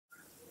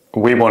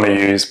We want to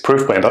use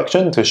proof by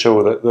induction to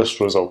show that this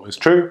result is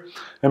true.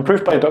 And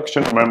proof by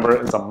induction,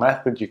 remember, is a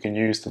method you can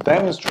use to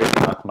demonstrate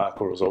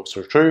mathematical results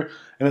are true,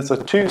 and it's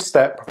a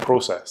two-step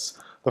process.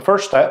 The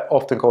first step,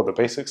 often called the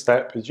basic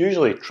step, is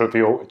usually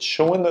trivial. It's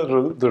showing that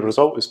the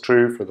result is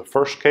true for the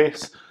first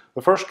case.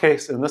 The first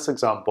case in this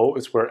example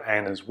is where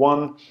n is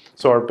 1,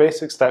 so our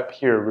basic step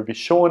here would be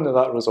showing that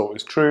that result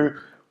is true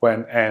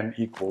when n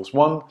equals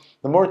 1.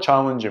 The more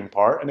challenging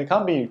part, and it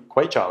can be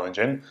quite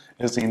challenging,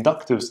 is the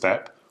inductive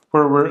step,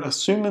 where we're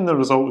assuming the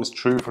result is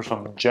true for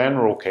some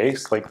general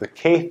case, like the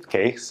kth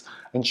case,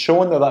 and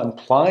showing that that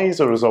implies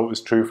the result is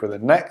true for the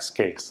next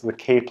case, the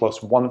k plus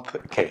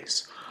 1th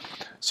case.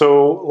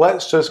 So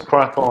let's just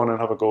crack on and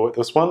have a go at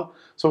this one.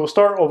 So we'll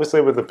start obviously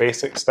with the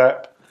basic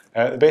step.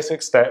 The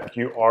basic step,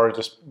 you are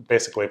just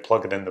basically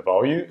plugging in the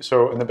value.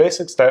 So in the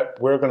basic step,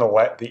 we're going to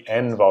let the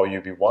n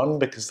value be 1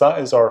 because that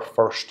is our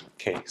first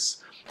case.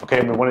 Okay,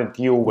 and we want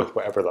to deal with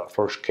whatever that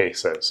first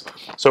case is.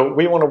 So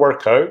we want to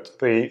work out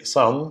the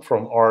sum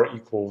from r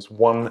equals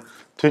 1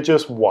 to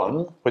just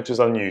 1, which is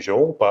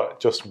unusual, but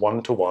just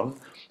 1 to 1,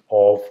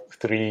 of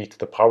 3 to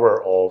the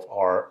power of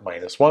r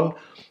minus 1.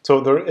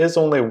 So there is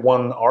only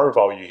one r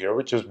value here,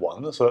 which is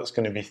 1, so that's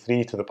going to be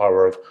 3 to the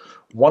power of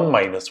 1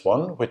 minus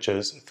 1, which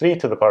is 3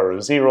 to the power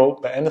of 0,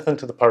 but anything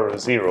to the power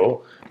of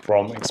 0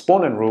 from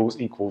exponent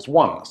rules equals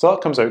 1. So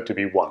that comes out to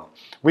be 1.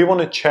 We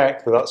want to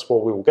check that that's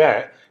what we'll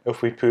get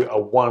if we put a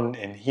 1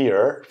 in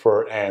here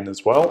for n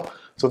as well.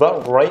 So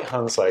that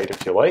right-hand side,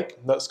 if you like,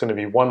 that's going to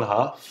be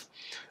 1/2.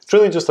 It's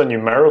really just a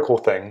numerical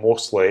thing,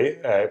 mostly,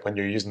 when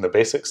you're using the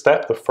basic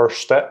step, the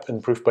first step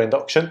in proof by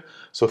induction.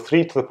 So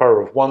 3 to the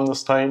power of 1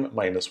 this time,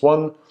 minus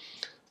 1.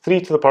 3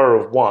 to the power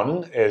of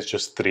 1 is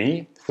just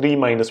 3. 3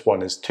 minus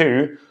 1 is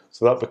 2.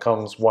 So that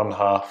becomes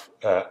 1/2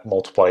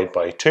 multiplied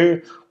by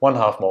 2.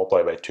 1/2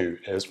 multiplied by 2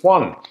 is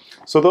 1.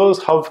 So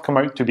those have come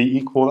out to be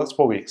equal. That's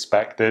what we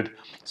expected.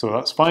 So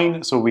that's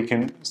fine. So we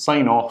can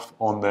sign off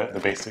on the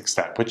basic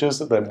step, which is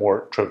the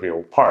more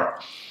trivial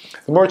part.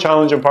 The more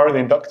challenging part of the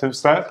inductive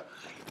step,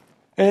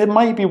 it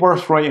might be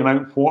worth writing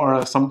out what our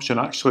assumption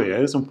actually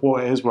is and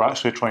what it is we're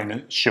actually trying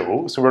to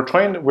show. So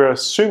we're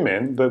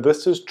assuming that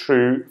this is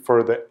true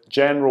for the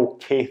general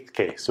kth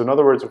case. So in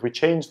other words, if we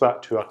change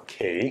that to a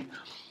k,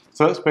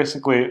 so that's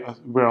basically,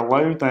 we're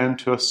allowed then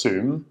to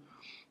assume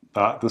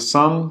that the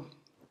sum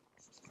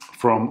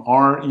from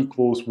r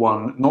equals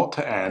 1, not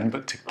to n,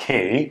 but to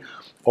k,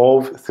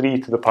 of 3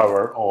 to the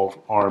power of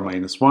r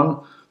minus 1.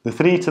 The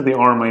 3 to the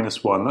r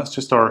minus 1, that's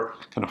just our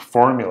kind of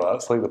formula,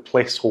 it's like the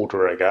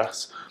placeholder, I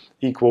guess,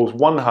 equals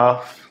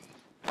 1/2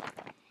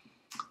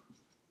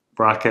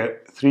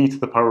 bracket 3 to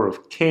the power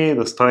of k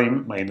this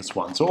time minus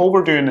 1. So all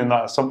we're doing in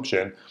that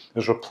assumption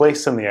is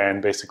replacing the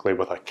n basically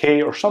with a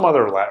k or some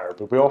other letter,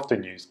 but we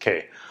often use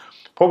k.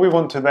 What we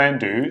want to then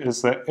do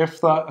is that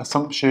if that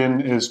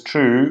assumption is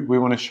true, we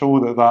want to show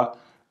that that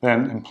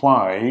then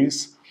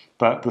implies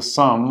that the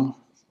sum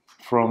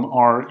from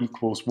r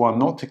equals 1,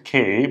 not to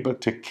k,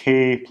 but to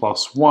k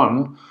plus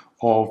 1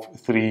 of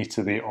 3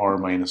 to the r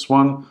minus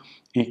 1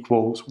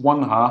 equals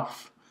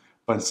 1/2,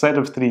 but instead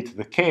of 3 to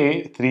the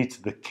k, 3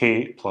 to the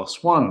k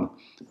plus 1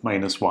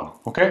 minus 1.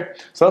 Okay,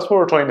 so that's what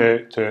we're trying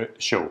to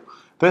show.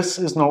 This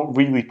is not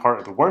really part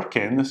of the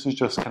working, this is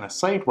just kind of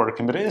side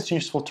working, but it is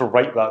useful to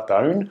write that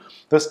down.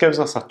 This gives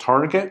us a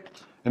target,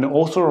 and it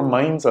also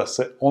reminds us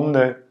that on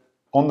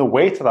the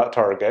way to that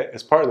target,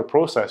 as part of the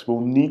process, we'll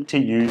need to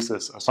use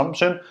this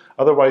assumption,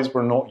 otherwise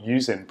we're not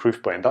using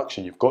proof by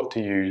induction. You've got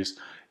to use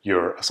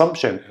your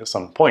assumption at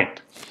some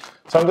point.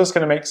 So I'm just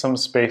going to make some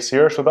space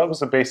here. So that was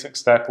the basic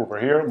step over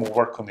here, and we'll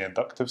work on the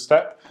inductive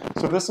step.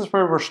 So this is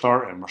where we're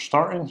starting. We're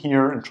starting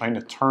here and trying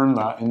to turn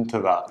that into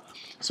that.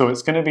 So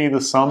it's going to be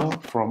the sum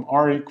from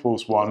r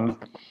equals 1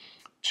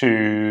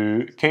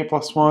 to k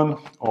plus 1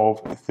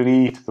 of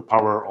 3 to the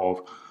power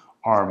of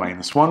r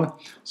minus 1.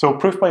 So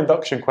proof by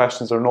induction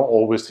questions are not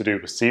always to do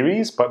with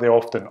series, but they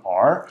often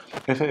are.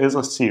 If it is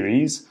a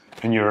series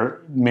and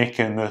you're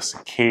making this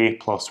k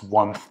plus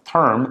 1th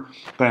term,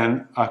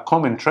 then a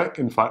common trick,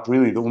 in fact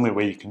really the only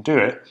way you can do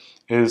it,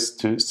 is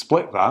to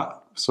split that.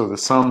 So the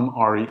sum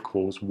r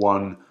equals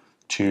 1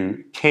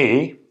 to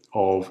k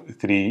of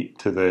 3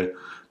 to the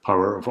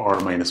power of r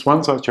minus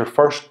 1. So that's your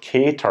first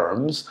k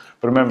terms.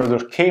 But remember,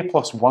 there's k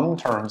plus 1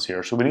 terms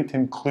here, so we need to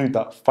include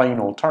that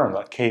final term,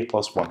 that k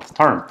plus 1th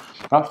term.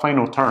 That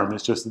final term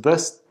is just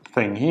this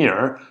thing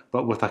here,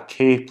 but with a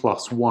k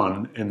plus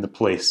 1 in the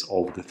place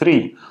of the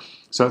 3.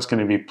 So it's going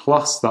to be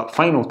plus that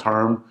final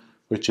term,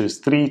 which is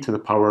 3 to the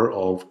power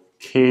of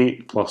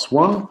k plus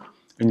 1,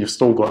 and you've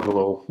still got the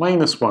little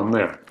minus 1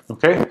 there,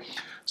 okay?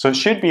 So it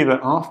should be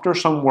that after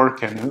some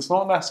working, and it's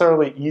not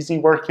necessarily easy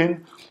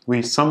working,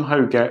 we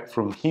somehow get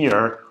from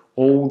here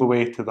all the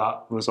way to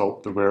that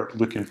result that we're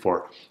looking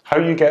for. How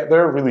you get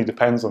there really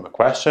depends on the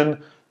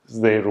question.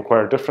 They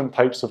require different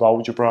types of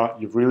algebra.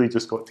 You've really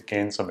just got to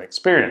gain some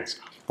experience.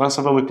 Let's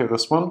have a look at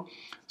this one.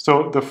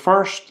 So the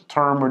first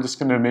term we're just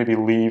going to maybe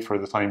leave for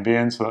the time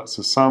being. So that's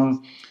the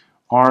sum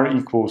r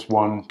equals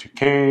 1 to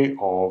k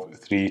of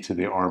 3 to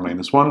the r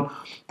minus 1.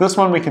 This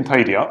one we can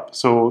tidy up.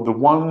 So the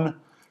 1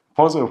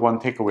 Positive 1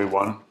 take away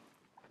 1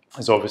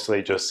 is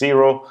obviously just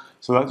 0,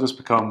 so that just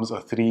becomes a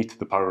 3 to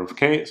the power of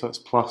k, so it's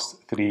plus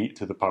 3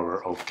 to the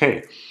power of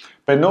k.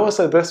 But notice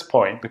at this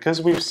point,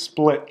 because we've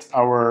split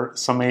our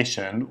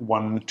summation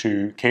 1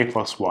 to k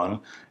plus 1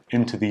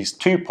 into these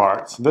two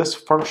parts, this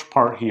first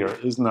part here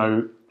is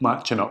now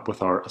matching up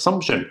with our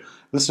assumption.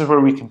 This is where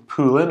we can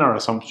pull in our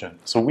assumption.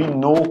 So we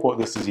know what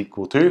this is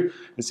equal to.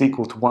 It's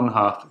equal to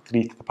 1/2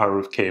 3 to the power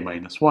of k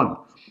minus 1.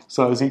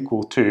 So that is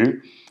equal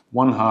to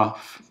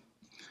 1/2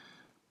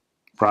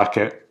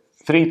 bracket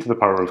 3 to the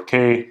power of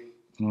k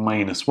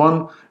minus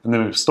 1, and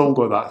then we've still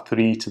got that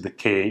 3 to the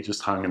k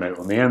just hanging out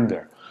on the end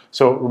there.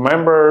 So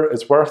remember,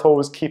 it's worth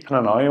always keeping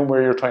an eye on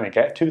where you're trying to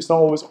get to. It's not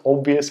always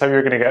obvious how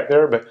you're going to get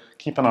there, but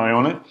keep an eye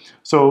on it.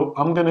 So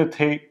I'm going to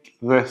take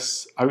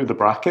this out of the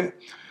bracket.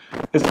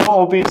 It's not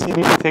obvious you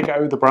need to take it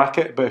out of the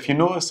bracket, but if you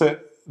notice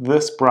it,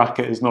 this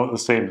bracket is not the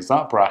same as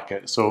that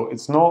bracket, so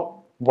it's not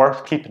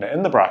worth keeping it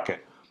in the bracket.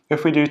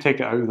 If we do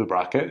take it out of the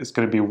bracket, it's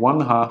going to be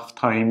 1/2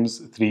 times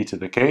 3 to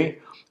the k,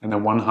 and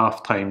then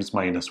 1/2 times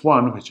minus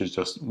 1, which is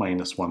just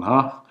minus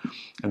 1/2,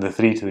 and the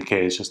 3 to the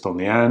k is just on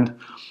the end.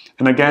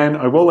 And again,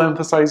 I will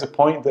emphasize a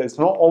point that it's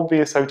not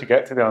obvious how to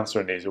get to the answer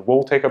in these. It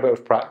will take a bit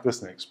of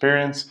practice and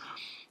experience.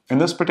 In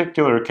this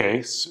particular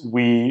case,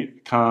 we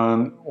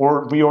can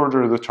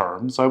reorder the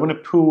terms. So I want to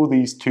pool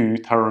these two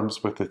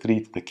terms with the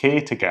 3 to the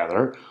k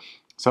together.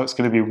 So it's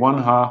going to be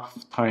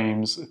 1/2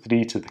 times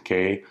 3 to the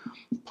k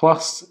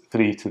plus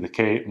 3 to the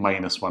k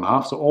minus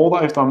 1/2. So all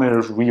that I've done there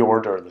is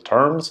reorder the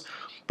terms.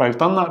 But I've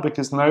done that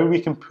because now we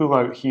can pull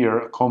out here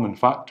a common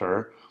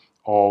factor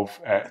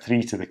of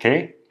 3 to the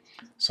k.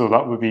 So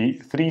that would be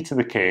 3 to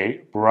the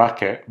k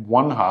bracket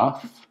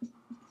 1/2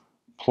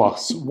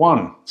 plus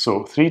 1.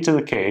 So 3 to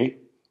the k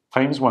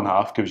times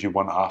 1/2 gives you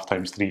 1/2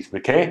 times 3 to the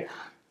k.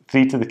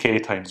 3 to the k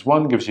times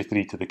 1 gives you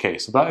 3 to the k.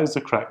 So that is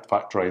the correct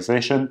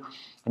factorization.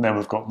 And then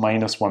we've got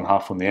minus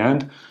 1/2 on the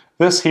end.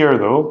 This here,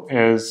 though,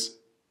 is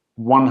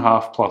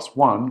 1/2 plus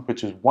 1,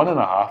 which is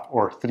 1.5,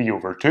 or 3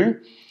 over 2.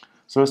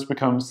 So this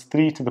becomes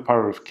 3 to the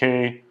power of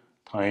k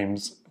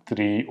times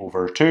 3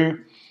 over 2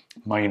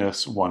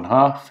 minus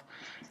 1/2.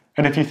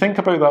 And if you think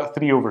about that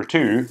 3 over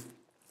 2,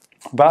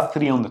 that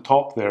 3 on the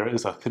top there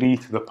is a 3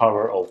 to the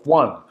power of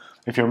 1.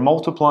 If you're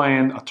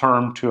multiplying a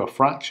term to a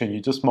fraction, you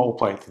just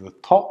multiply it to the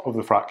top of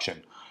the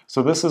fraction.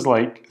 So this is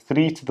like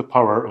 3 to the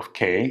power of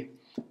k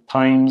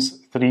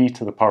times 3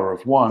 to the power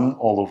of 1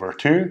 all over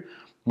 2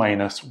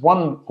 minus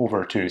 1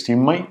 over 2. So you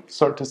might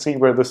start to see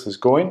where this is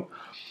going.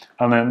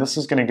 And then this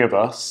is going to give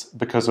us,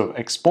 because of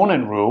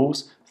exponent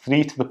rules,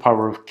 3 to the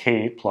power of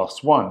k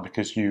plus 1,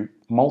 because you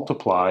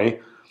multiply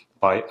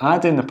by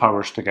adding the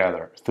powers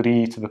together.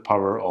 3 to the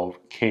power of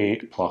k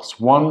plus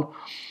 1.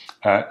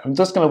 I'm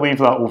just going to leave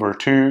that over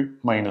 2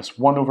 minus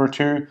 1 over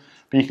 2.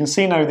 But you can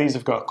see now these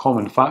have got a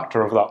common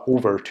factor of that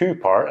over 2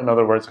 part. In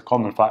other words, a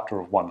common factor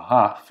of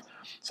 1/2.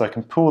 So I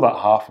can pull that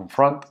half in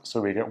front.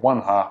 So we get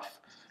 1/2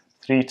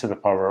 3 to the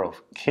power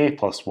of k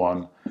plus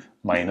 1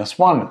 minus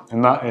 1.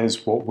 And that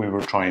is what we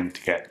were trying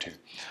to get to.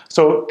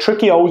 So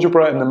tricky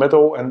algebra in the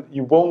middle, and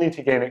you will need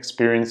to gain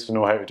experience to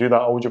know how to do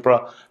that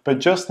algebra. But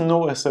just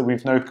notice that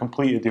we've now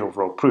completed the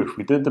overall proof.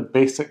 We did the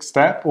basic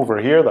step over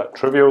here, that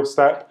trivial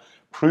step,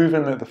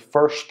 proving that the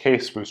first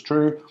case was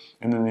true.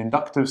 And in the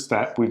inductive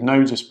step, we've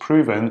now just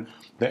proven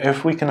that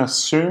if we can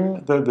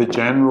assume that the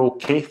general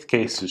kth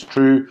case is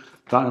true,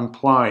 that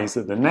implies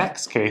that the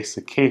next case,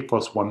 the k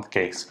plus 1th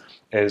case,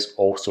 is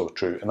also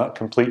true. And that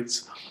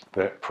completes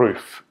the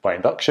proof by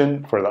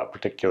induction for that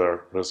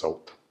particular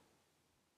result.